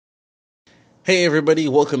Hey everybody,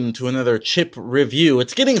 welcome to another chip review.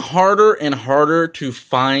 It's getting harder and harder to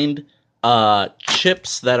find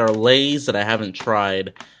chips that are Lay's that I haven't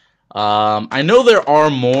tried. I know there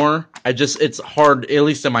are more. It's hard, at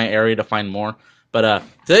least in my area, to find more. But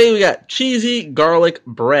today we got cheesy garlic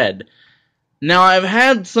bread. Now I've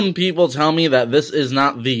had some people tell me that this is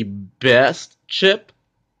not the best chip.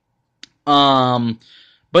 But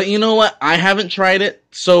you know what? I haven't tried it,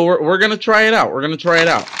 so we're gonna try it out. We're gonna try it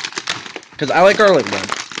out. Because I like garlic bread.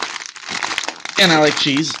 And I like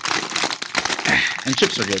cheese. And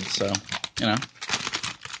chips are good, so, you know.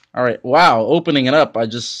 Alright, wow, opening it up, I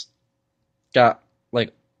just got,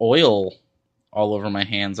 like, oil all over my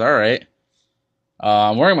hands. Alright.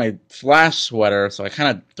 I'm wearing my Flash sweater, so I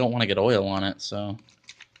kind of don't want to get oil on it, so.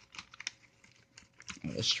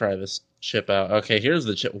 Let's try this chip out. Okay, here's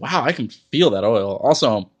the chip. Wow, I can feel that oil.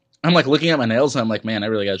 Also, I'm, like, looking at my nails, and I'm like, man, I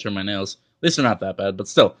really gotta trim my nails. At least they're not that bad, but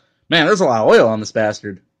still. Man, there's a lot of oil on this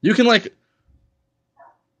bastard. You can, like...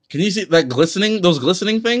 Can you see that glistening, those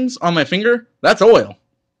glistening things on my finger? That's oil.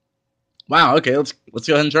 Wow, okay, let's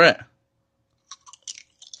go ahead and try it.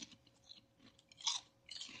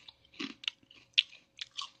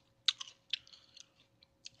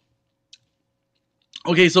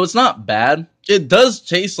 Okay, so it's not bad. It does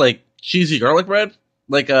taste like cheesy garlic bread.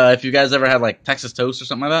 Like, if you guys ever had, like, Texas toast or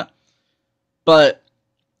something like that. But,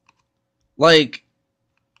 like...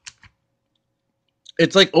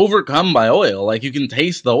 It's, like, overcome by oil. Like, you can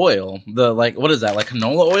taste the oil. The, like, what is that? Like,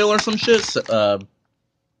 canola oil or some shit? What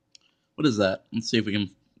is that? Let's see if we can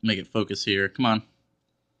make it focus here. Come on.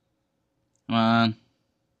 Come on.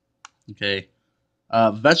 Okay.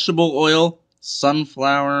 Vegetable oil,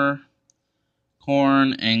 sunflower,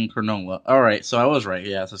 corn, and canola. Alright, so I was right.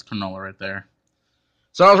 Yeah, it says canola right there.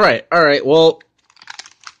 So I was right. Alright, well...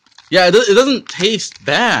 Yeah, it doesn't taste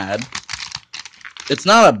bad. It's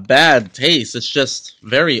not a bad taste, it's just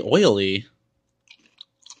very oily.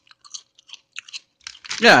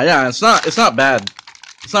 Yeah, it's not bad.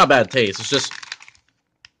 It's not a bad taste. It's just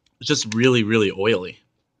really, really oily.